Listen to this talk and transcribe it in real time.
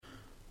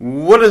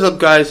What is up,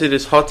 guys? It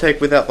is Hot Take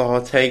without the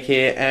hot take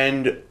here,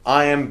 and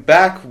I am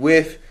back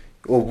with,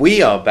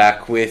 we are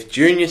back with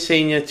Junior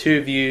Senior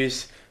 2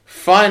 Views.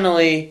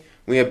 Finally,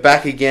 we are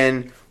back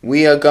again.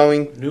 We are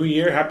going... New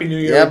Year, Happy New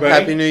Year, Yep,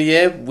 everybody. Happy New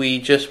Year. We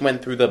just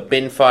went through the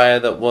bin fire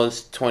that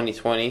was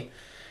 2020,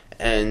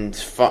 and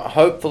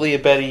hopefully a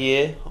better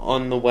year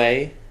on the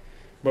way.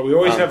 But we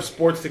always have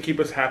sports to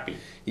keep us happy.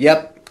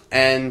 Yep,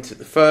 and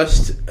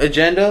first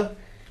agenda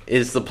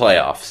is the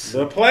playoffs.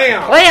 The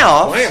playoffs.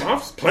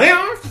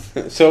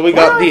 Playoffs. So we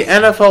got the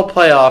NFL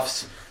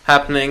playoffs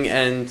happening,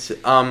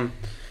 and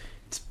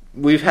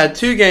we've had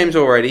 2 games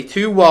already,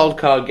 2 wild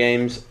card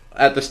games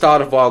at the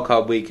start of wild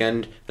card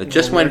weekend that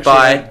just went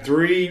by.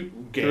 3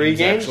 games. 3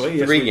 games? Actually.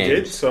 Yes, 3 we games.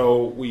 did.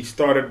 So we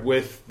started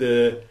with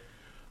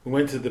we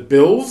went to the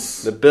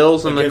Bills. The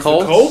Bills and the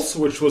Colts.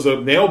 Which was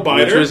a nail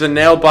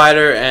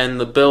biter. And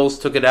the Bills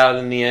took it out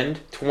in the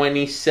end,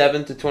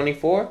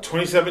 27-24.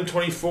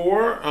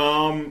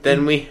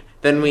 27-24.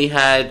 Then we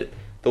had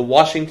the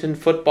Washington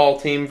football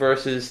team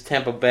versus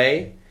Tampa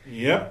Bay.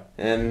 Yep.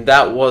 And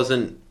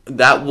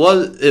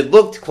it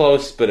looked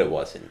close, but it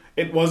wasn't.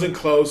 It wasn't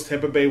close.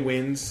 Tampa Bay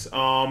wins.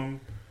 I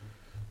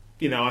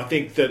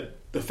think that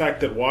the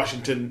fact that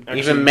Washington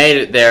actually even made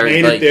it there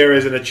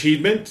is an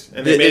achievement,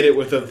 and they made it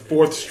with a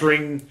 4th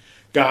string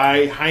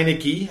guy,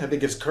 Heineke. I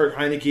think it's Kurt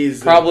Heineke.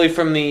 Is probably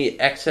from the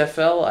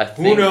XFL, I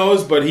think. Who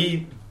knows, but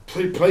he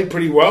played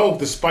pretty well,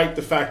 despite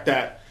the fact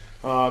that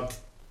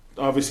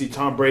obviously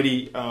Tom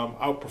Brady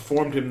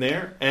outperformed him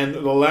there. And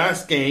the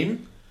last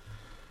game,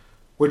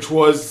 which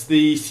was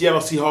the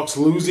Seattle Seahawks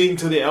losing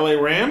to the LA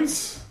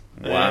Rams,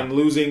 and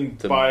losing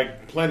by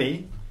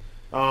plenty,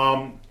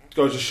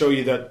 goes to show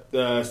you that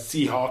the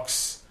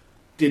Seahawks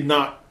did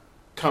not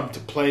come to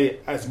play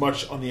as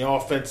much on the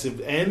offensive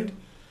end.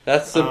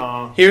 That's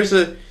all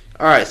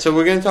right, so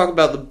we're going to talk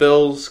about the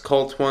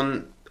Bills-Colts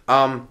one.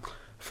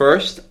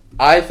 First,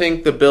 I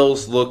think the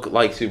Bills look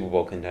like Super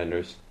Bowl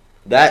contenders.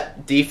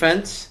 That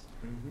defense,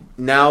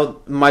 now,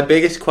 my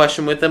biggest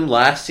question with them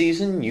last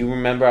season, you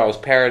remember I was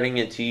parroting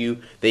it to you,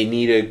 they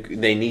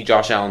need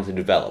Josh Allen to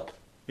develop.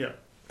 Yeah.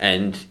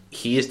 And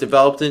he has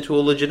developed into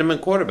a legitimate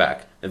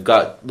quarterback. They've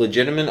got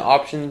legitimate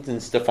options in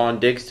Stephon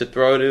Diggs to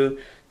throw to.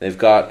 They've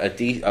got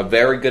a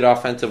very good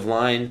offensive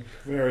line.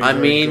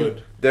 Very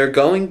good.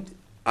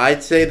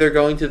 I'd say they're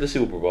going to the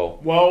Super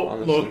Bowl. Well,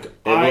 honestly.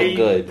 look, they look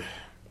good.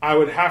 I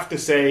would have to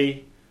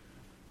say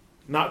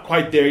not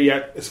quite there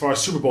yet as far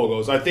as Super Bowl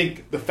goes. I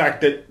think the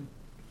fact that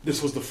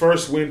this was the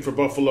first win for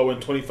Buffalo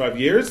in 25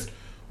 years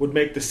would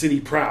make the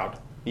city proud.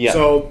 Yeah.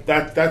 So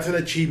that's an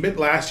achievement.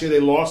 Last year they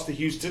lost to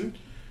Houston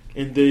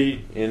in the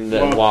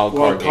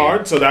wild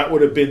card. So that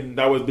would have been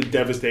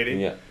devastating.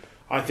 Yeah.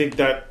 I think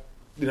that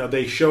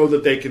they show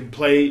that they can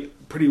play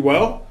pretty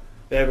well.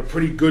 They have a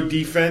pretty good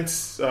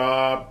defense,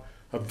 a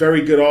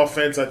very good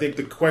offense. I think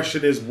the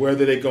question is, where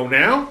do they go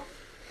now?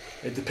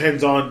 It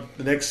depends on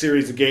the next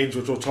series of games,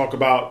 which we'll talk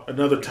about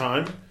another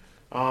time.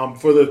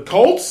 For the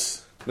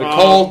Colts,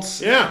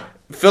 yeah,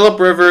 Phillip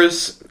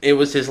Rivers, it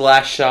was his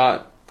last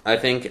shot. I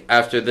think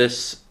after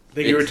this,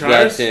 he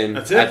retires.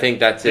 That's it. I think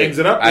that's it. Hangs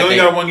it up. He only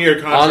got a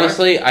 1-year contract.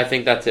 Honestly, I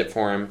think that's it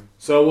for him.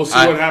 So we'll see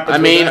what happens.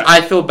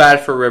 I feel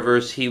bad for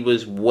Rivers. He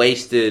was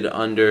wasted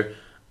under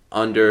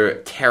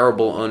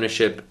terrible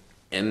ownership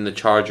in the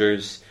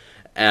Chargers.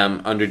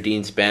 Under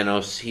Dean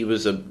Spanos, he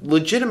was a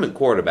legitimate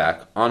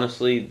quarterback.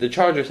 Honestly, the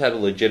Chargers had a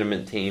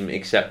legitimate team,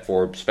 except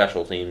for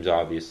special teams,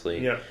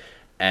 obviously. Yeah.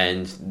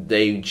 And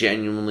they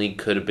genuinely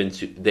could have been.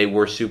 They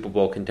were Super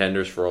Bowl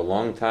contenders for a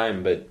long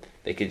time, but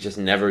they could just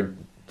never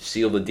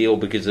seal the deal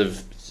because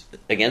of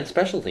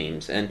special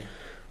teams. And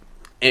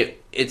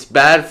it's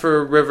bad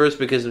for Rivers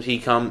because he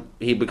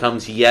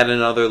becomes yet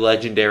another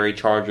legendary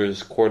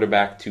Chargers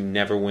quarterback to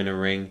never win a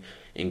ring,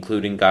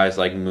 including guys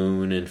like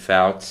Moon and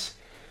Fouts.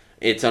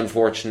 It's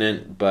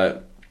unfortunate,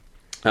 but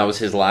that was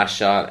his last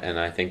shot, and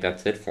I think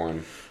that's it for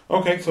him.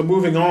 Okay, so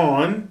moving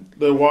on,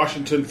 the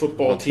Washington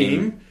football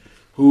team,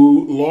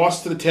 who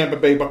lost to the Tampa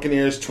Bay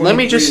Buccaneers 23-31. Let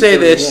me just say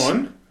this.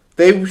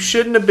 They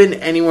shouldn't have been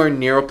anywhere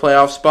near a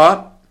playoff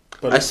spot.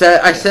 But I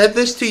said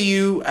this to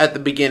you at the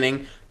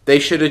beginning. They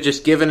should have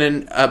just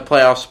given a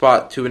playoff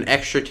spot to an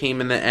extra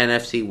team in the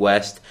NFC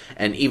West.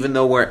 And even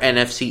though we're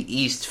NFC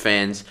East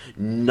fans,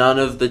 none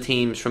of the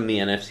teams from the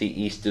NFC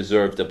East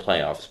deserved a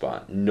playoff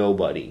spot.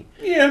 Nobody.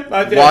 Yeah,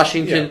 I think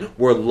Washington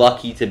were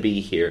lucky to be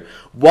here.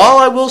 While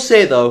I will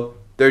say, though,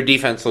 their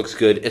defense looks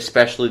good,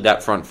 especially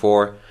that front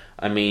four.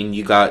 I mean,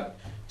 you got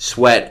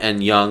Sweat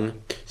and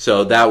Young,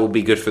 so that will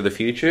be good for the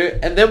future.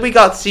 And then we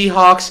got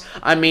Seahawks.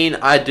 I mean,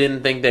 I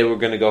didn't think they were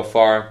going to go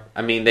far.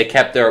 I mean, they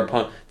kept their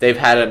opponent. They've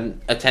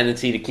had a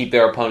tendency to keep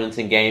their opponents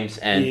in games,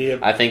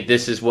 and I think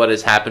this is what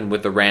has happened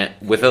with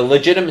with a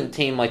legitimate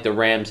team like the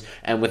Rams,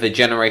 and with a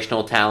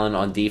generational talent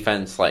on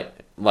defense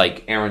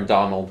like Aaron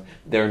Donald.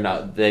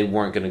 They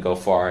weren't going to go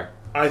far.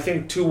 I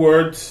think 2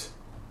 words,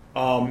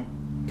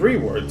 3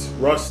 words.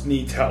 Russ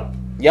needs help.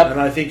 Yep,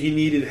 and I think he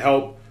needed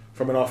help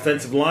from an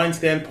offensive line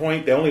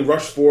standpoint. They only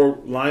rushed four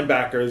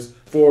linemen,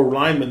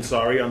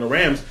 on the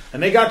Rams,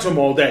 and they got to him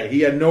all day. He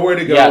had nowhere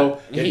to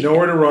go, he had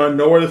nowhere to run,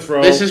 nowhere to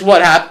throw. This is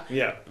what happened.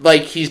 Yeah.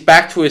 Like, he's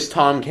back to his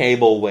Tom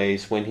Cable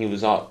ways when he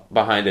was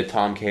behind a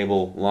Tom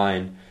Cable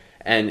line.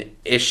 And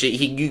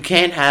you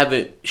can't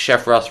have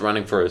Chef Russ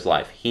running for his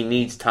life. He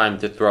needs time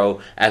to throw,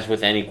 as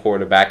with any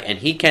quarterback, and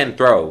he can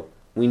throw.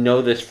 We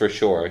know this for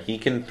sure. He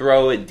can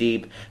throw it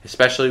deep,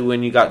 especially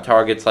when you got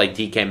targets like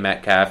DK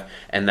Metcalf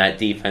and that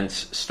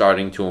defense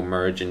starting to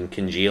emerge and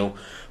congeal.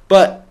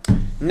 But,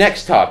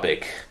 next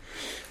topic.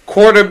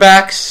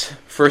 Quarterbacks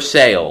for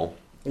sale.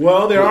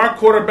 Well, there are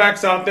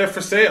quarterbacks out there for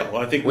sale.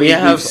 I think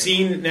we've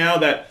seen now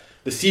that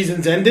the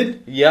season's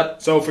ended.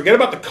 Yep. So forget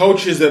about the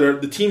coaches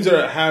the teams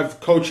that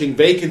have coaching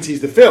vacancies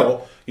to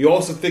fill. You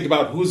also think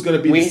about who's going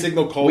to be the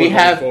signal caller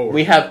going forward.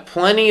 We have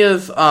plenty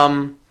of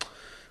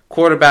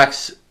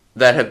quarterbacks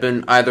that have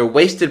been either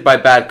wasted by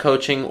bad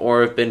coaching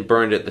or have been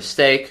burned at the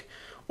stake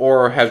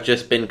or have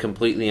just been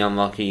completely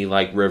unlucky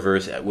like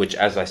Rivers, which,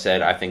 as I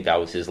said, I think that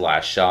was his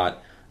last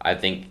shot. I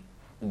think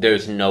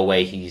there's no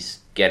way he's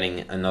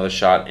getting another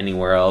shot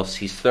anywhere else.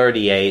 He's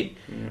 38.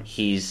 Yeah.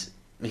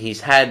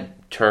 He's had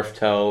turf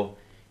toe.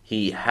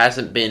 He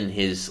hasn't been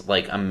his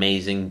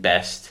amazing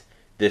best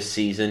this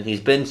season.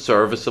 He's been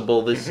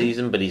serviceable this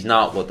season, but he's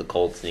not what the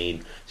Colts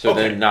need. So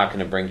they're not going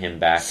to bring him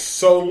back.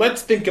 So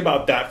let's think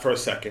about that for a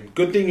second.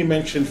 Good thing you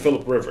mentioned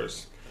Phillip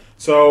Rivers.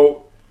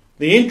 So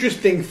the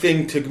interesting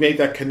thing to make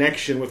that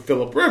connection with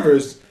Phillip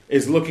Rivers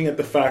is looking at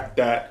the fact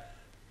that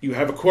you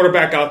have a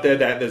quarterback out there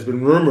that has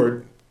been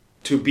rumored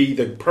to be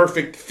the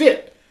perfect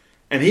fit,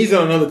 and he's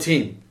on another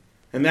team,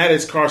 and that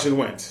is Carson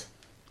Wentz.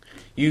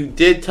 You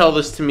did tell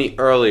this to me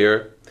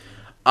earlier.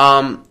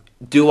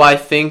 Do I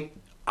think...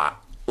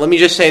 let me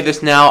just say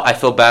this now. I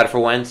feel bad for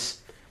Wentz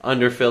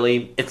under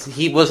Philly.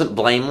 He wasn't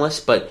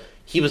blameless, but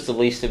he was the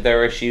least of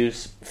their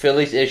issues.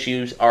 Philly's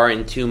issues are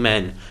in two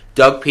men,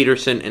 Doug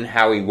Peterson and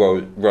Howie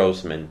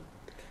Roseman.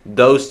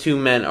 Those two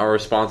men are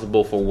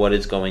responsible for what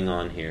is going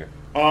on here.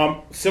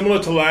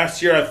 Similar to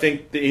last year, I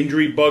think the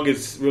injury bug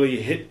has really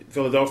hit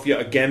Philadelphia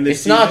again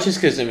this season. It's not just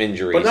because of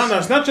injuries. But no,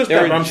 it's not just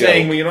that. But I'm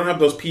saying when you don't have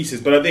those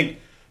pieces. But I think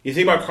you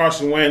think about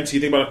Carson Wentz, you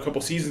think about a couple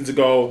seasons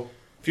ago,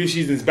 a few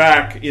seasons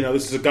back,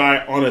 this is a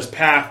guy on his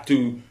path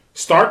to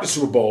start the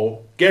Super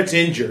Bowl, gets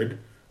injured,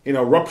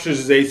 ruptures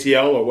his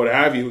ACL or what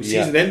have you,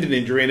 season-ending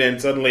injury, and then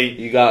suddenly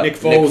Nick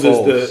Foles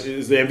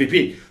is the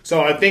MVP.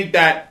 So I think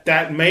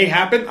that may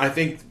happen. I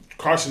think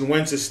Carson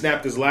Wentz has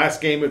snapped his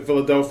last game at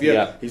Philadelphia.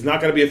 Yeah. He's not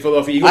going to be a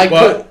Philadelphia Eagle,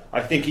 but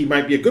I think he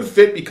might be a good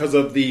fit because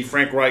of the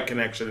Frank Reich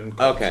connection.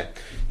 Okay.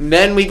 And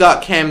then we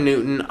got Cam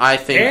Newton, I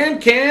think.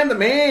 And Cam, the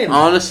man.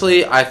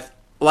 Honestly,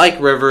 like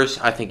Rivers,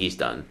 I think he's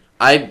done.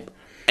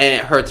 And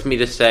it hurts me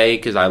to say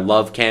because I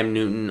love Cam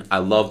Newton. I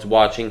loved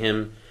watching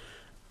him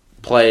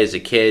play as a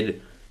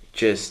kid.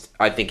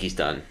 I think he's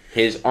done.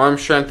 His arm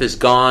strength is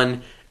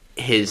gone.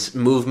 His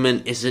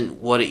movement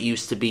isn't what it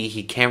used to be.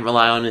 He can't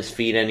rely on his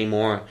feet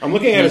anymore. I'm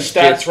looking at his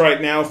stats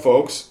right now,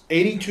 folks.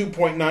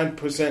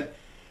 82.9%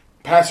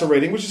 passer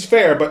rating, which is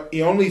fair, but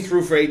he only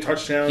threw for 8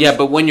 touchdowns. Yeah,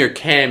 but when you're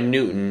Cam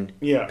Newton,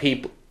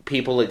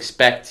 people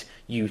expect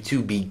you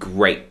to be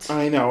great.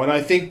 I know, and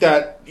I think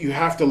that you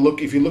have to look,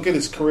 if you look at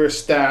his career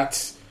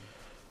stats,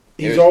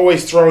 he's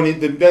always thrown.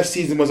 The best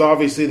season was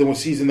obviously the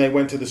season they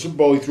went to the Super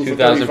Bowl. He threw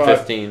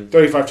 2015. for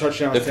 35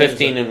 touchdowns. The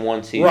 15 in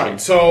one season. Right,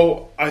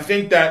 so I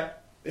think that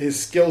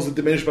his skills have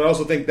diminished, but I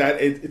also think that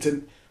it's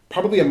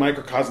probably a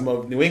microcosm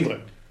of New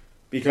England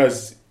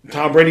because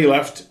Tom Brady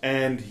left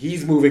and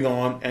he's moving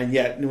on, and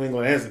yet New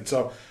England hasn't.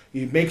 So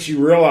it makes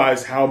you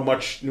realize how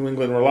much New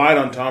England relied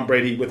on Tom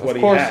Brady with what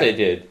he had. Of course they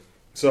did.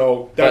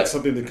 So that's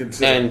something to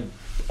consider. And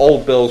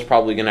old Bill's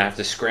probably going to have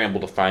to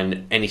scramble to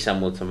find any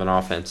semblance of an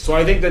offense. So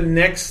I think the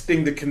next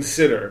thing to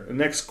consider, the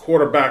next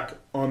quarterback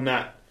on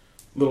that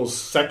little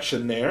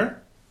section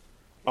there,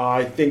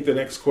 I think the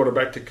next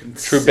quarterback to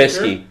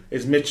consider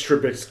is Mitch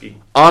Trubisky.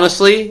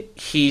 Honestly,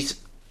 he's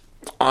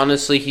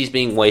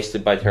being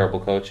wasted by terrible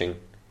coaching.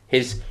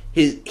 He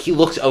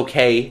looks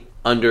okay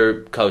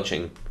under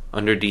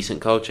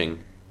decent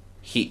coaching.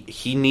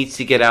 He needs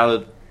to get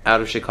out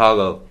of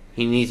Chicago.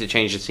 He needs to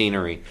change the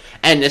scenery,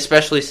 and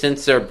especially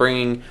since they're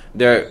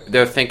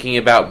thinking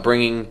about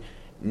bringing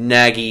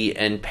Nagy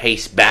and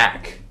Pace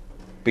back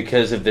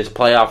because of this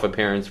playoff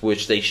appearance,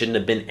 which they shouldn't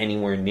have been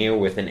anywhere near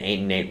with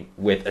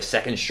a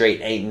second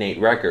straight 8-8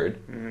 record.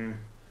 Mm-hmm.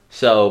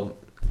 So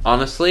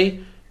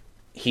honestly,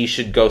 he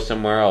should go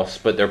somewhere else.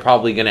 But they're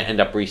probably going to end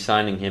up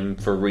re-signing him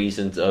for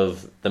reasons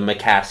of the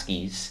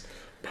McCaskies.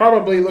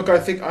 Probably. Look,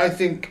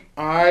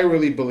 I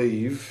really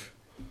believe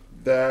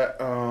that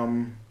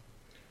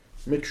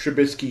Mitch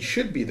Trubisky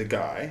should be the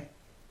guy,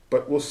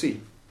 but we'll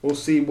see. We'll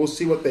see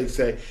what they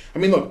say. I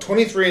mean, look,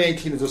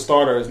 23-18 as a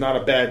starter is not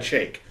a bad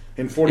shake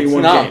in 41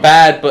 games. It's not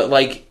bad,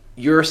 but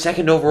you're a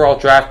second overall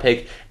draft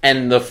pick,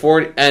 and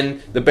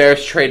the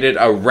Bears traded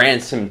a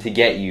ransom to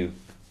get you,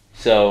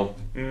 so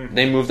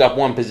they moved up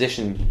one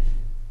position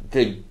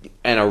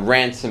and a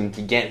ransom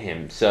to get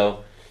him.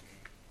 So,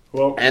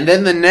 and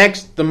then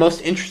the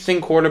most interesting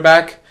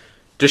quarterback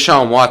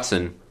Deshaun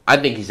Watson, I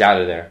think he's out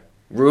of there.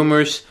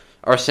 Rumors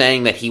are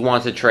saying that he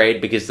wants a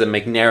trade because the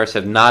McNairs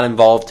have not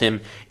involved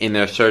him in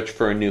their search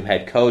for a new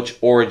head coach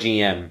or a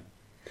GM.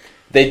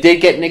 They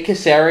did get Nick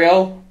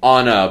Caserio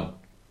on a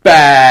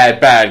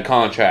bad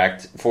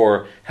contract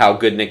for how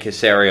good Nick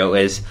Caserio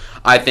is.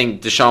 I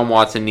think Deshaun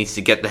Watson needs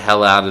to get the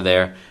hell out of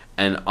there.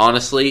 And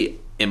honestly,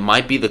 it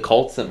might be the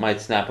Colts that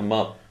might snap him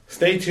up.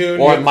 Stay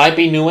tuned. Or it might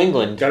be New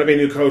England. Got to be a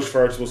new coach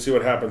first. We'll see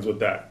what happens with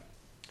that.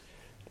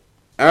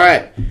 All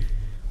right.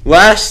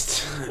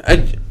 Last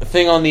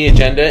thing on the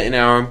agenda in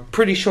our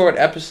pretty short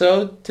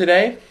episode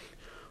today,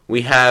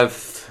 we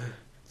have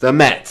the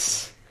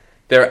Mets.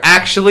 They're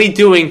actually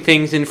doing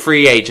things in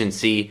free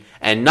agency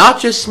and not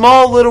just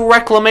small little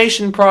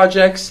reclamation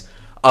projects.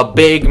 A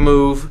big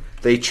move.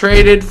 They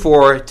traded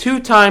for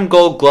two-time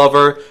Gold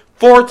Glover,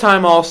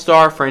 four-time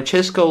All-Star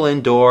Francisco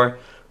Lindor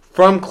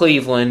from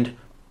Cleveland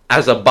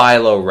as a buy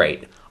low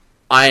rate.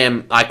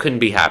 I couldn't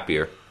be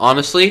happier.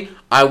 Honestly,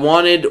 I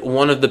wanted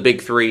one of the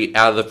big three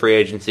out of the free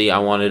agency. I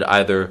wanted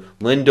either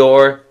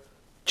Lindor,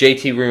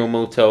 JT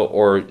Realmuto,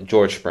 or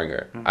George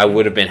Springer. Mm-hmm. I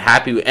would have been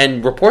happy.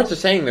 And reports are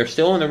saying they're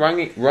still in the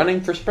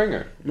running for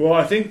Springer. Well,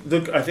 I think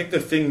the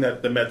thing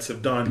that the Mets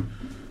have done,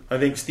 I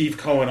think Steve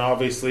Cohen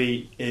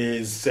obviously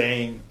is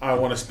saying, I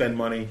want to spend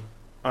money.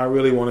 I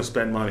really want to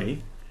spend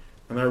money.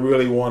 And I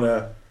really want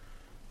to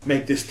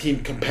make this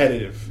team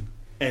competitive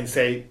and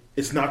say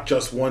it's not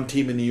just one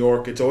team in New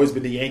York. It's always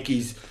been the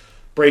Yankees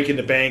breaking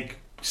the bank,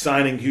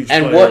 signing huge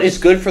players. And what is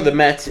good for the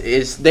Mets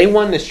is they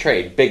won this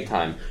trade big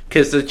time.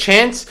 Because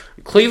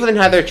Cleveland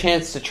had their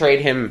chance to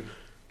trade him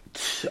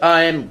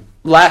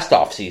last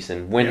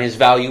offseason when his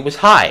value was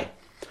high.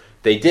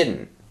 They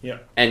didn't. Yeah.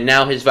 And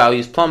now his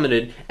value's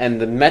plummeted, and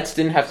the Mets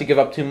didn't have to give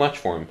up too much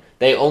for him.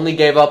 They only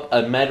gave up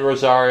Ahmed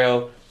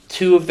Rosario,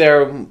 two of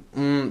their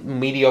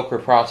mediocre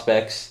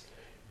prospects,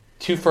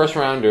 2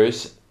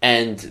 first-rounders,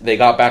 and they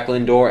got back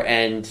Lindor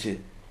and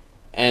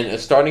a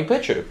starting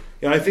pitcher.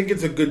 Yeah, I think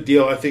it's a good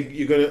deal. I think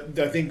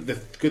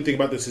the good thing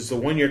about this is a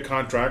 1-year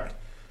contract.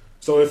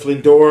 So if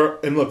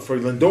Lindor, and look, for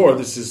Lindor,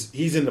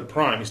 he's in the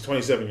prime. He's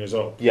 27 years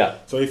old. Yeah.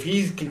 So if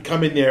he can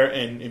come in there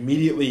and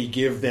immediately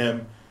give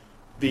them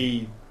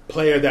the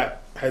player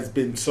that has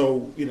been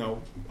so,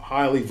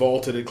 highly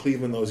vaulted at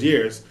Cleveland those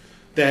years,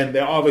 then they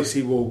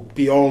obviously will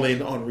be all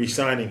in on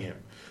re-signing him.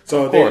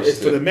 So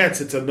for the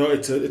Mets, it's a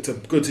good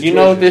situation. You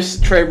know what this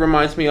trade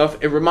reminds me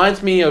of? It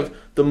reminds me of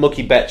the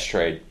Mookie Betts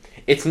trade.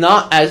 It's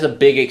not as a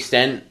big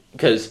extent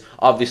because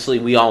obviously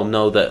we all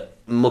know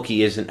that Mookie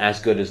isn't as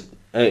good as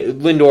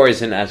Lindor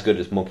isn't as good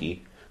as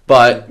Mookie,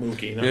 but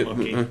Mookie, not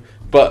Mookie,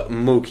 but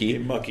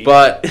Mookie, Mookie.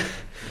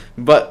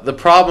 But the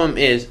problem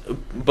is,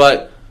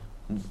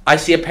 I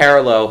see a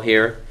parallel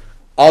here.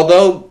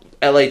 Although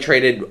LA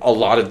traded a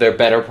lot of their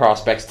better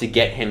prospects to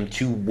get him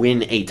to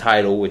win a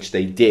title, which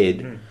they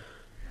did,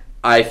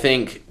 I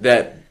think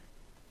that.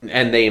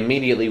 And they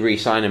immediately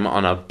re-sign him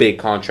on a big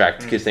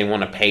contract because they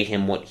want to pay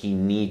him what he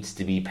needs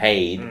to be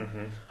paid.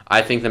 Mm-hmm.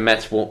 I think the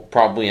Mets will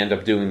probably end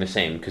up doing the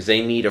same because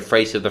they need a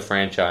face of the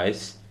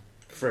franchise.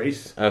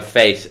 A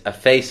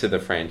face of the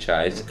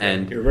franchise. Okay.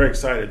 And you're very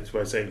excited. That's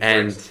why I say.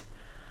 And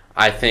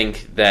I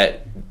think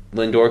that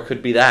Lindor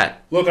could be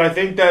that. Look, I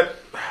think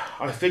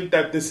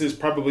that this is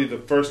probably the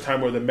first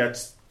time where the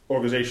Mets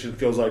organization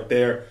feels like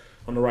they're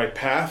on the right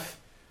path.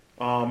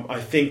 I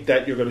think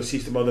that you're going to see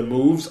some other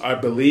moves. I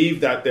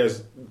believe that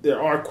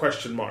there are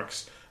question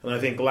marks. And I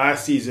think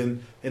last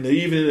season, and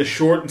even in the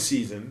shortened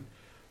season,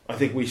 I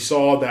think we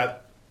saw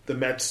that the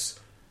Mets'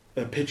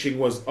 pitching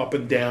was up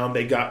and down.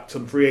 They got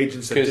some free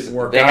agents that didn't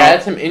work out. They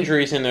had some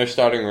injuries in their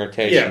starting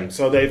rotation. Yeah,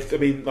 so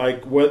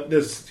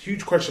there's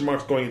huge question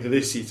marks going into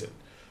this season.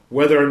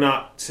 Whether or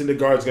not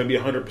Syndergaard's going to be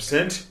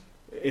 100%.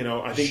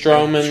 I think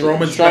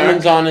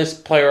Stroman's on his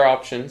player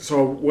option.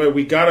 So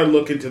we got to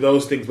look into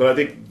those things. But I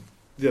think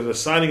the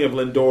signing of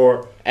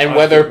Lindor and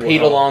whether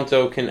Pete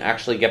Alonso can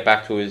actually get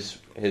back to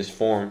his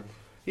form.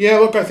 Yeah,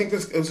 look, I think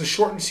it was a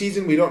shortened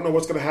season. We don't know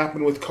what's going to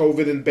happen with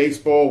COVID in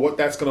baseball, what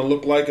that's going to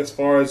look like as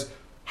far as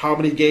how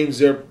many games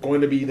they're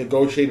going to be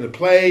negotiating to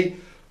play.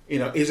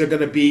 Is there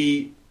going to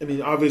be?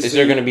 Obviously, is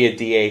there going to be a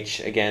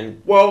DH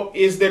again? Well,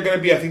 is there going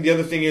to be? I think the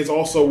other thing is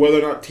also whether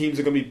or not teams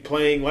are going to be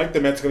playing like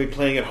the Mets are going to be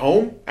playing at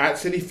home at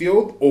Citi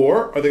Field,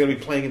 or are they going to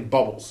be playing in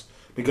bubbles?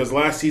 Because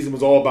last season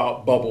was all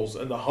about bubbles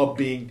and the hub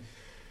being,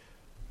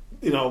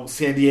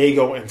 San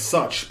Diego and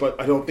such.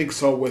 But I don't think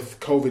so with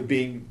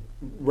COVID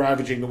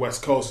ravaging the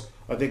West Coast.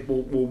 I think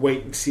we'll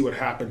wait and see what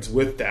happens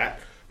with that.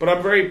 But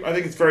I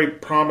think it's very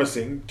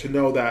promising to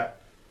know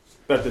that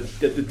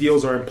the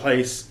deals are in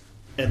place,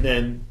 and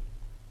then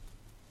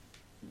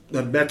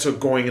the Mets are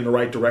going in the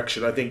right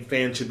direction. I think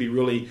fans should be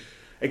really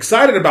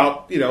excited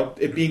about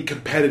it being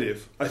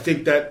competitive. I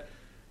think that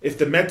if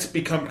the Mets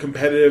become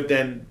competitive,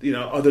 then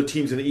other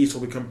teams in the East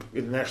will become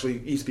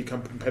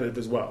competitive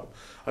as well.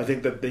 I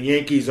think that the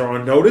Yankees are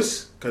on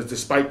notice because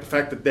despite the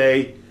fact that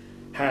they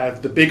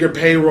have the bigger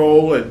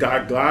payroll and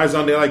got guys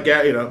on there like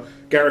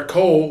Garrett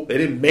Cole, they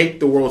didn't make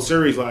the World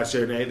Series last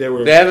year.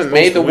 They haven't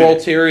made the World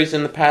Series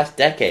in the past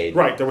decade.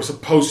 Right, they were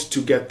supposed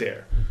to get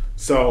there.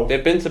 So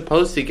they've been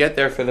supposed to get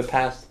there for the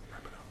past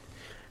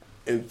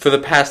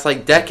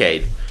like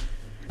decade.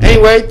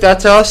 Anyway,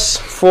 that's us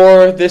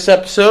for this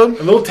episode.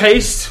 a little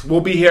taste.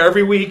 We'll be here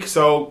every week.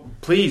 So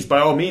please, by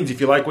all means,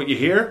 if you like what you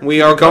hear,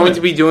 We are going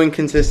to be doing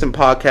consistent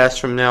podcasts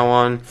from now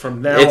on.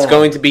 It's on.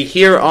 going to be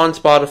here on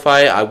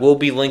Spotify. I will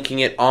be linking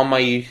it on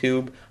my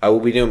YouTube. I will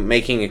be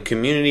making a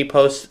community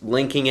post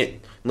linking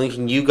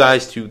you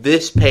guys to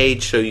this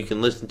page so you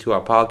can listen to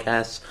our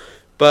podcasts.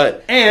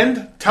 But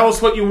And tell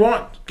us what you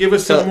want. Give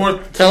us some more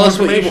tell us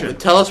information.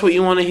 tell us what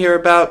you want to hear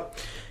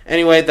about.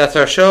 Anyway, that's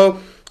our show.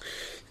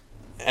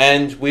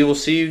 And we will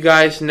see you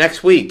guys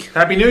next week.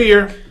 Happy New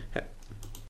Year.